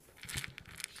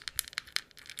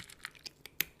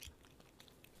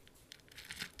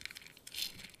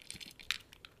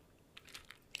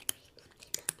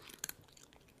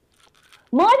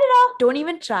Murderer! Don't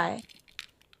even try.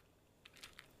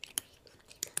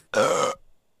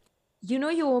 You know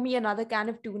you owe me another can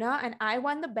of tuna and I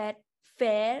won the bet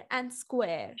fair and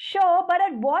square. Sure, but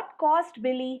at what cost,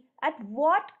 Billy? At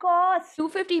what cost?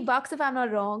 $250 if I'm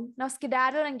not wrong. Now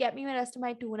skedaddle and get me the rest of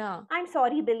my tuna. I'm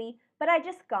sorry, Billy, but I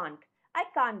just can't. I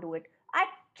can't do it. I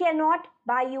cannot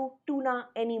buy you tuna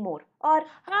anymore. Or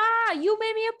You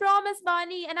made me a promise,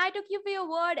 Baani, and I took you for your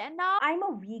word, and now I'm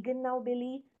a vegan now,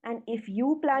 Billy, and if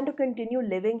you plan to continue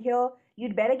living here,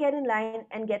 you'd better get in line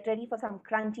and get ready for some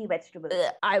crunchy vegetables.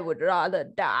 I would rather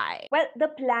die. Well, the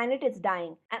planet is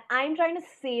dying, and I'm trying to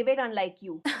save it, unlike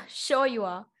you. Sure you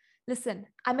are. Listen,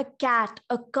 I'm a cat,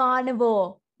 a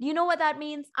carnivore. Do you know what that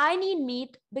means? I need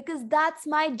meat because that's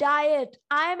my diet.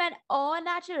 I'm an au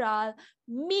natural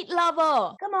meat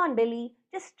lover. Come on, Billy,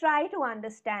 just try to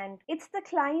understand. It's the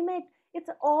climate, it's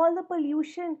all the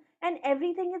pollution, and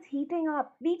everything is heating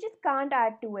up. We just can't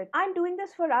add to it. I'm doing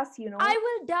this for us, you know. I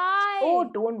will die. Oh,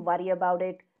 don't worry about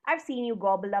it. I've seen you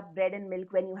gobble up bread and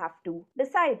milk when you have to.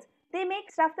 Besides, they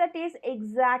make stuff that tastes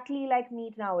exactly like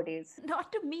meat nowadays. Not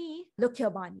to me. Look here,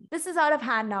 Baani. This is out of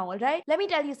hand now, all right? Let me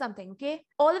tell you something, okay?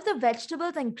 All of the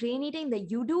vegetables and grain eating that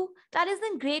you do, that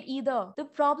isn't great either. The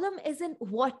problem isn't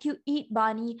what you eat,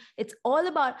 Baani. It's all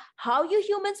about how you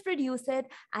humans produce it,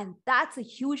 and that's a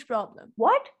huge problem.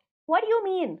 What? What do you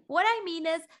mean? What I mean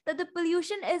is that the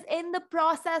pollution is in the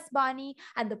process, Baani,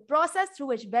 and the process through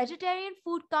which vegetarian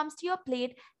food comes to your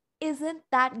plate isn't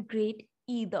that great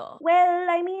either. Well,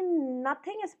 I mean,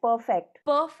 nothing is perfect.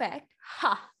 Perfect?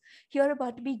 Ha! You're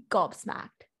about to be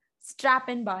gobsmacked. Strap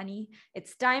in, Baani.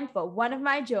 It's time for one of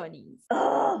my journeys.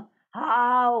 Ugh,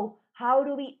 how? How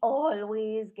do we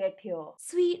always get here?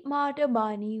 Sweet Martyr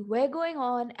Baani, we're going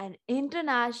on an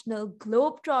international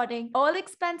globe-trotting, all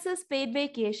expenses paid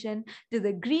vacation to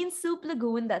the green soup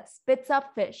lagoon that spits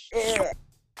up fish. Ugh.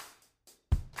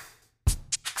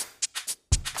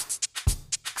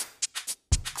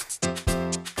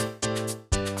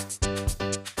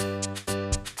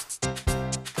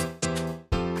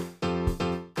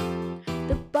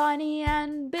 The Baani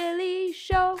and Billi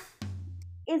Show.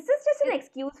 Is this just an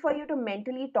excuse for you to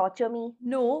mentally torture me?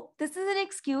 No, this is an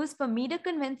excuse for me to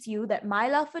convince you that my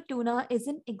love for tuna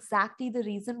isn't exactly the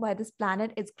reason why this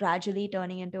planet is gradually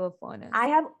turning into a furnace. I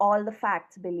have all the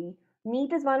facts, Billy.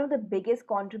 Meat is one of the biggest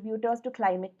contributors to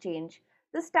climate change.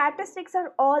 The statistics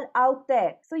are all out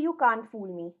there, so you can't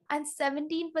fool me. And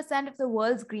 17% of the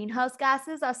world's greenhouse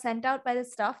gases are sent out by the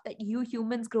stuff that you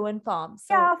humans grow in farms.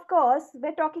 So, Yeah, of course,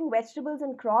 we're talking vegetables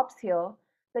and crops here.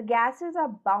 The gases are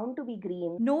bound to be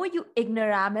green. no, you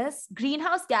ignoramus.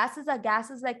 Greenhouse gases are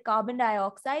gases like carbon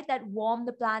dioxide that warm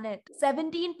the planet.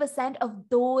 17% of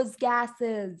those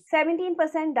gases.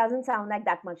 17% doesn't sound like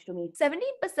that much to me.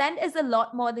 17% is a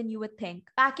lot more than you would think.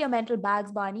 Pack your mental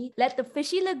bags, Baani. Let the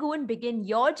fishy lagoon begin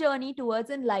your journey towards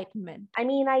enlightenment. I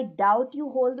mean, I doubt you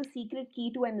hold the secret key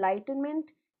to enlightenment,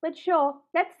 but sure,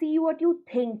 let's see what you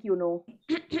think you know.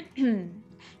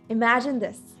 Imagine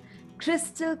this.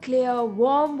 Crystal clear,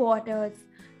 warm waters,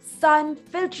 sun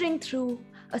filtering through,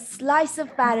 a slice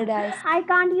of paradise. I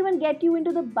can't even get you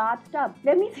into the bathtub.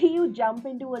 Let me see you jump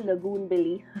into a lagoon,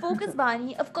 Billy. Focus,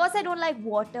 Baani. Of course I don't like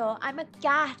water. I'm a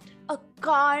cat. A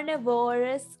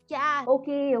carnivorous cat.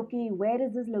 Okay, where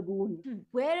is this lagoon?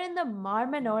 We're in the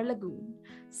Marmanor Lagoon,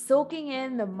 soaking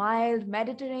in the mild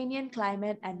Mediterranean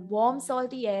climate and warm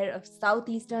salty air of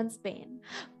southeastern Spain.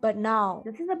 But now,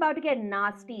 This is about to get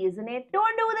nasty, isn't it?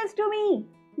 Don't do this to me!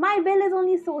 My will is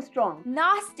only so strong.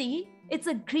 nasty, it's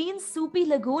a green soupy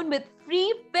lagoon with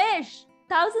free fish.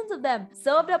 Thousands of them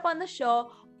served up on the shore,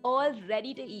 all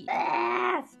ready to eat.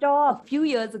 Ah, A stop! few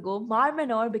years ago,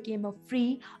 Marmanor became a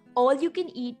free,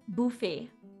 all-you-can-eat buffet.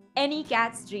 Any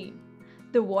cat's dream.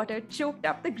 The water choked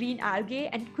up the green algae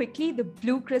and quickly the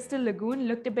blue crystal lagoon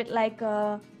looked a bit like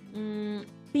a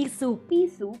pea soup. Pea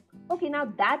soup. Okay, now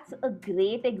that's a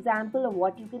great example of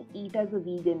what you can eat as a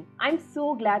vegan. I'm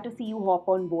so glad to see you hop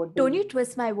on board. Don't Billy. you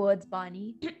twist my words,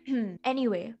 Baani.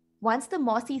 Anyway, once the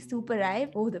mossy soup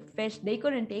arrived, oh, the fish, they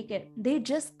couldn't take it. They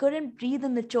just couldn't breathe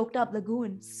in the choked up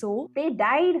lagoon. So, They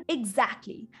died.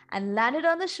 exactly, and landed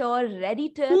on the shore ready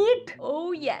to Eat!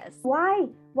 Oh, yes. Why?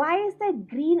 Why is there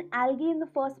green algae in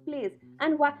the first place?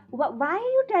 And why are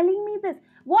you telling me this?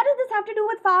 What does this have to do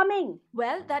with farming?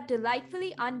 Well, that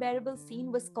delightfully unbearable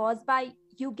scene was caused by,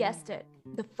 you guessed it,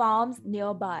 the farms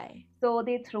nearby. So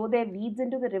they throw their weeds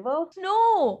into the river?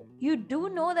 No! You do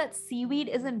know that seaweed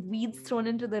isn't weeds thrown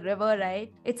into the river,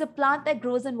 right? It's a plant that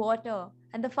grows in water,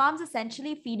 and the farms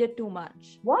essentially feed it too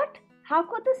much. What? How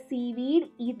could the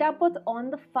seaweed eat up what's on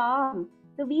the farm?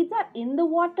 The weeds are in the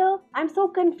water? I'm so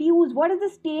confused. What is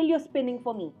this tale you're spinning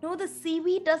for me? No, the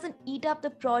seaweed doesn't eat up the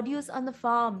produce on the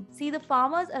farm. See, the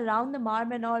farmers around the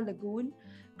Marmanor Lagoon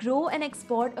grow and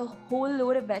export a whole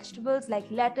load of vegetables like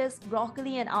lettuce,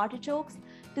 broccoli, and artichokes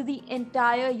to the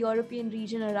entire European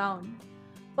region around.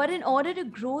 But in order to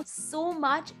grow so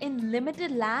much in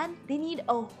limited land, they need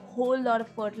a whole lot of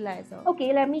fertilizer.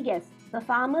 Okay, let me guess. The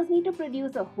farmers need to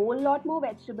produce a whole lot more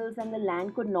vegetables than the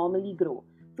land could normally grow.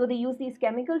 So they use these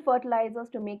chemical fertilizers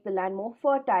to make the land more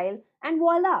fertile, and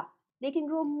voila! They can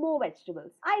grow more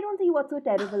vegetables. I don't see what's so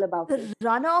terrible about The this.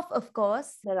 runoff, of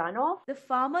course. The runoff? The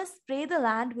farmers spray the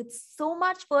land with so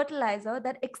much fertilizer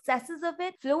that excesses of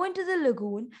it flow into the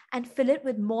lagoon and fill it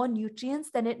with more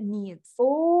nutrients than it needs.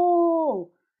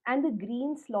 Oh! And the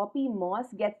green sloppy moss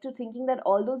gets to thinking that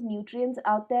all those nutrients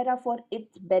out there are for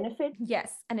its benefit.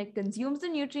 Yes, and it consumes the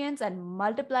nutrients and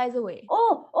multiplies away.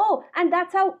 Oh, and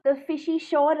that's how the fishy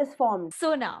shore is formed.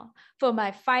 So now, for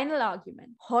my final argument,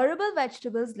 horrible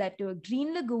vegetables led to a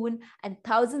green lagoon and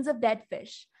thousands of dead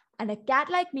fish. And a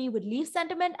cat like me would leave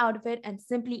sentiment out of it and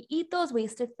simply eat those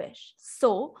wasted fish.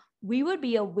 So, we would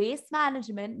be a waste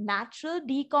management natural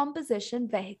decomposition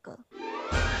vehicle.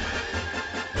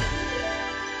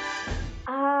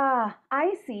 Ah,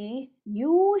 I see.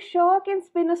 You sure can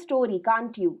spin a story,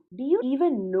 can't you? Do you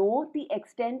even know the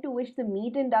extent to which the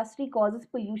meat industry causes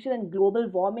pollution and global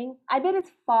warming? I bet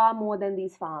it's far more than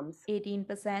these farms. 18%.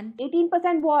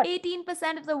 18% what?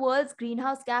 18% of the world's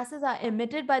greenhouse gases are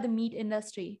emitted by the meat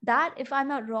industry. That, if I'm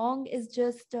not wrong, is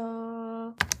just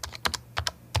 1%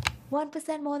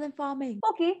 more than farming.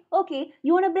 Okay.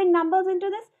 You want to bring numbers into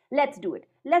this? Let's do it.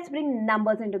 Let's bring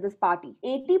numbers into this party.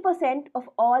 80% of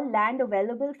all land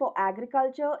available for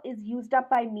agriculture is used up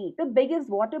by meat. The biggest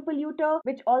water polluter,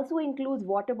 which also includes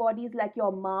water bodies like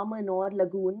your Marmanor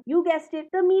Lagoon. You guessed it,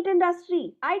 the meat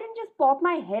industry. I didn't just pop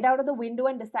my head out of the window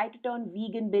and decide to turn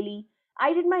vegan, Billy.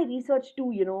 I did my research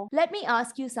too, you know. Let me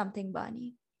ask you something,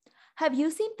 Baani. Have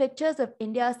you seen pictures of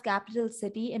India's capital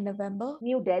city in November?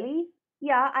 New Delhi?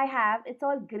 Yeah, I have. It's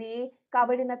all grey,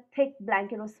 covered in a thick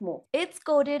blanket of smoke. It's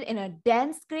coated in a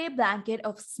dense grey blanket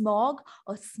of smog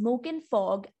or smoke and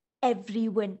fog every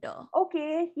winter.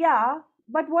 Okay, yeah.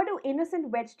 But what do innocent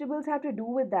vegetables have to do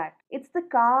with that? It's the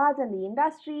cars and the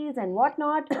industries and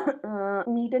whatnot.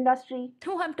 Meat industry.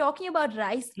 No, I'm talking about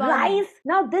rice, Baani. Rice?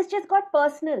 Now this just got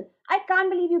personal. I can't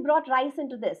believe you brought rice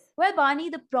into this. Well, Baani,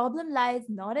 the problem lies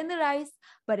not in the rice,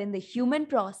 but in the human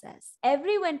process.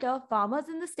 Every winter, farmers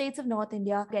in the states of North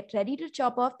India get ready to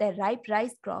chop off their ripe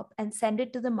rice crop and send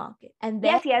it to the market. And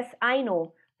then Yes, I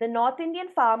know. The North Indian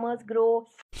farmers grow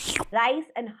rice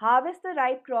and harvest the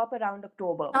ripe crop around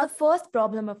October. now the first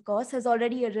problem, of course, has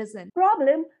already arisen.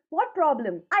 Problem? What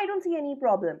problem? I don't see any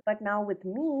problem. But now with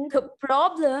me, The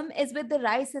problem is with the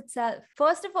rice itself.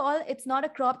 First of all, it's not a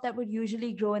crop that would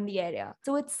usually grow in the area.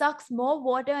 So it sucks more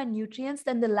water and nutrients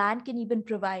than the land can even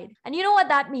provide. And you know what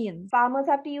that means? farmers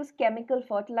have to use chemical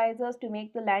fertilizers to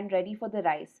make the land ready for the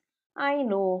rice. I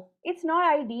know. It's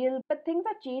not ideal, but things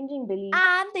are changing, Billy.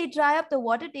 And they dry up the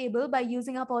water table by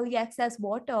using up all the excess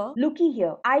water. Looky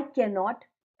here. I cannot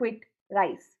quit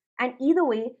rice. And either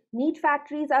way, meat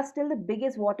factories are still the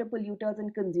biggest water polluters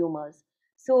and consumers.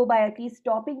 So by at least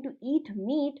stopping to eat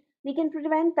meat, we can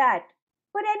prevent that.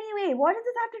 But anyway, what does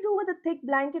this have to do with the thick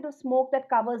blanket of smoke that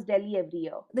covers Delhi every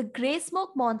year? The grey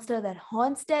smoke monster that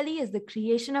haunts Delhi is the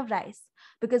creation of rice.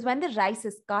 Because when the rice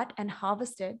is cut and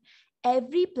harvested,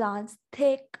 every plant's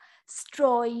thick,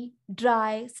 strawy,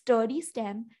 dry, sturdy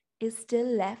stem is still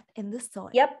left in the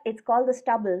soil. Yep, it's called the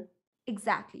stubble.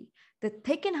 Exactly. The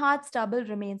thick and hard stubble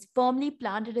remains firmly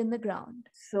planted in the ground.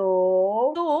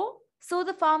 So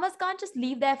the farmers can't just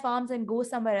leave their farms and go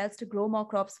somewhere else to grow more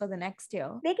crops for the next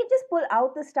year. They can just pull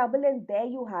out the stubble and there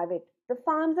you have it. The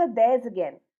farms are theirs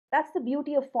again. That's the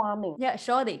beauty of farming. Yeah,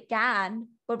 sure they can,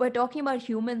 but we're talking about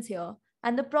humans here.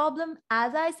 And the problem,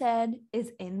 as I said,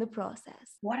 is in the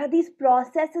process. What are these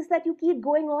processes that you keep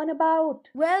going on about?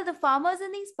 Well, the farmers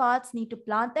in these parts need to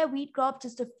plant their wheat crop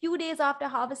just a few days after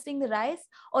harvesting the rice,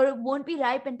 or it won't be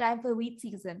ripe in time for wheat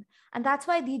season. And that's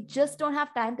why they just don't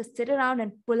have time to sit around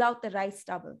and pull out the rice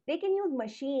stubble. They can use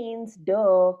machines,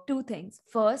 duh. Two things.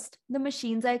 First, the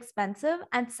machines are expensive.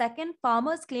 And second,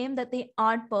 farmers claim that they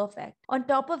aren't perfect. On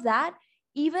top of that,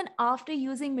 even after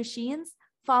using machines,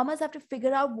 farmers have to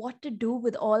figure out what to do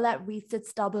with all that wasted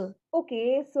stubble.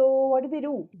 Okay, so what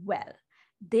do? Well,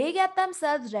 they get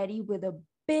themselves ready with a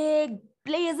big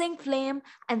blazing flame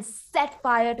and set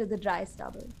fire to the dry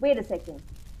stubble. Wait a second.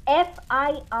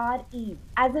 F-I-R-E,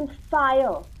 as in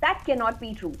fire. That cannot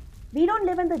be true. We don't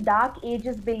live in the dark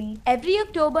ages, Billy. Every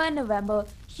October and November,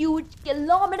 Huge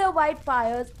kilometer-wide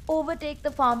fires overtake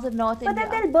the farms of North But then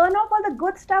India. they'll burn off all the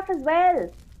good stuff as well.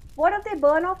 What if they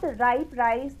burn off the ripe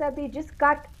rice that they just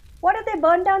cut? What if they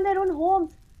burn down their own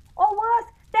homes? Or worse,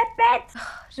 their pets?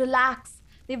 Relax.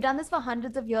 They've done this for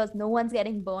hundreds of years. No one's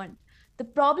getting burned. The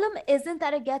problem isn't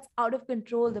that it gets out of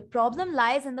control. The problem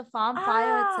lies in the farm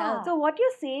fire itself. So what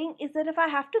you're saying is that if I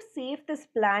have to save this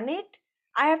planet,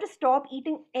 I have to stop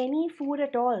eating any food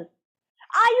at all.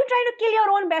 Are you trying to kill your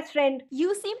own best friend?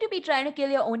 You seem to be trying to kill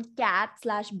your own cat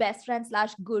slash best friend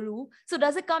slash guru. So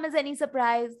does it come as any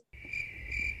surprise?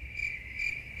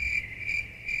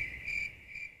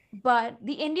 But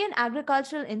the Indian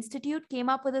Agricultural Institute came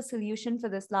up with a solution for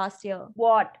this last year.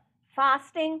 What?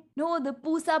 Fasting? No, the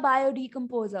Pusa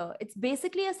biodecomposer. It's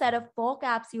basically a set of 4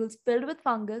 capsules filled with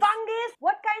fungus. Fungus?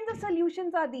 What kinds of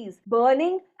solutions are these?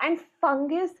 Burning and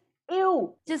fungus?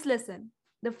 Ew. Just listen.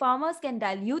 The farmers can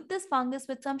dilute this fungus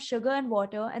with some sugar and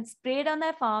water and spray it on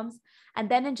their farms, and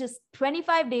then in just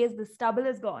 25 days, the stubble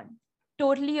is gone.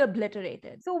 Totally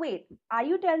obliterated. So wait, are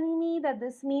you telling me that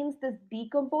this means this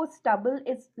decomposed stubble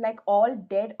is like all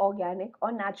dead organic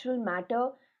or natural matter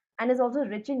and is also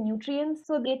rich in nutrients?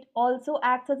 So it also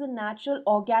acts as a natural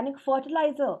organic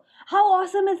fertilizer. How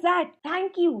awesome is that?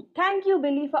 Thank you,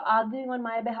 Billy, for arguing on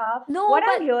my behalf. No, what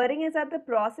but I'm hearing is that the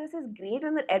process is great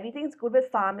and that everything's good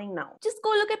with farming now. just go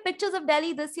look at pictures of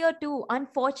Delhi this year too.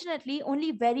 Unfortunately,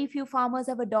 only very few farmers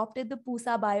have adopted the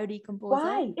Pusa biodecomposer.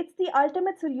 Why? It's the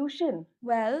ultimate solution.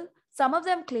 Well, some of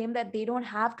them claim that they don't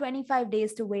have 25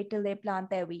 days to wait till they plant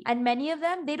their wheat. And many of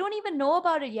them, they don't even know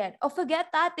about it yet. Or forget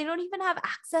that, they don't even have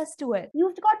access to it.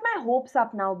 You've got my hopes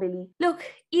up now, Billy. Look,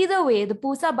 either way, the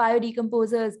Pusa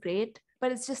biodecomposer is great,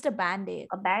 but it's just a band-aid.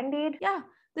 A band-aid? Yeah.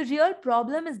 The real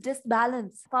problem is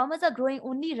disbalance. Farmers are growing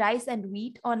only rice and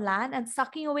wheat on land and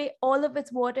sucking away all of its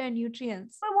water and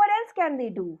nutrients. But what else can they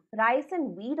do? Rice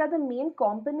and wheat are the main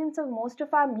components of most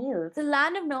of our meals. The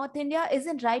land of North India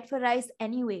isn't right for rice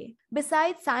anyway.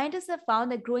 Besides, scientists have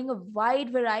found that growing a wide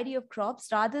variety of crops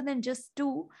rather than just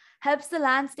 2 helps the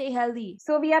land stay healthy.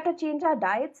 So we have to change our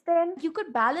diets then? You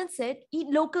could balance it, eat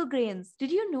local grains.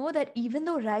 Did you know that even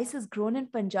though rice is grown in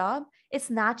Punjab, its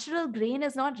natural grain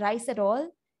is not rice at all?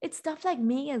 It's stuff like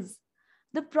maize.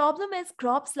 The problem is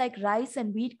crops like rice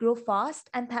and wheat grow fast,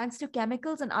 and thanks to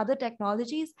chemicals and other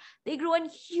technologies, they grow in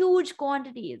huge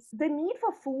quantities. The need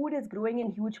for food is growing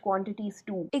in huge quantities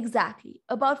too. Exactly.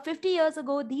 About 50 years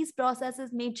ago, these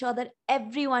processes made sure that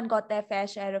everyone got their fair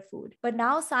share of food. But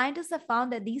now scientists have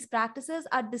found that these practices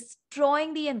are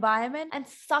destroying the environment and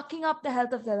sucking up the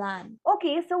health of the land.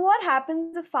 Okay, so what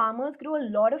happens if farmers grow a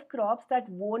lot of crops that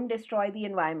won't destroy the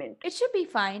environment? It should be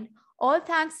fine. All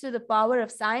thanks to the power of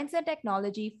science and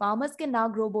technology, farmers can now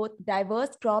grow both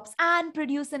diverse crops and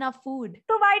produce enough food.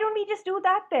 So why don't we just do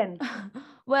that then?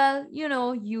 Well,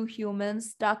 you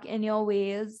humans stuck in your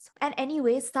ways. And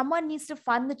anyway, someone needs to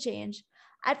fund the change.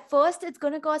 At first, it's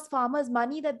going to cost farmers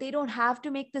money that they don't have to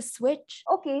make the switch.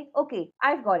 Okay,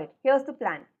 I've got it. Here's the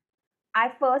plan.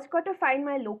 I first got to find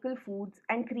my local foods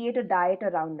and create a diet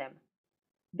around them.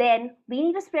 Then we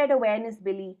need to spread awareness,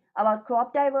 Billy, about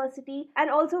crop diversity and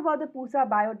also about the Pusa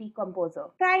biodecomposer.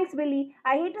 Thanks, Billy.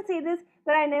 I hate to say this,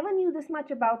 but I never knew this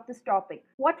much about this topic.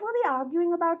 What were we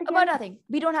arguing about again? About nothing.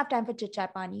 We don't have time for chit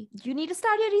chat, Baani. You need to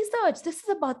start your research. This is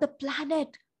about the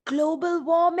planet. Global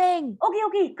warming.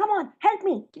 Okay, come on, help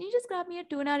me. Can you just grab me a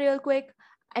tuna real quick?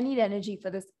 I need energy for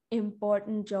this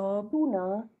important job.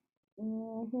 Tuna?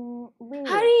 Wait.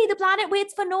 Hurry, the planet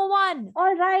waits for no one.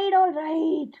 All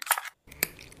right.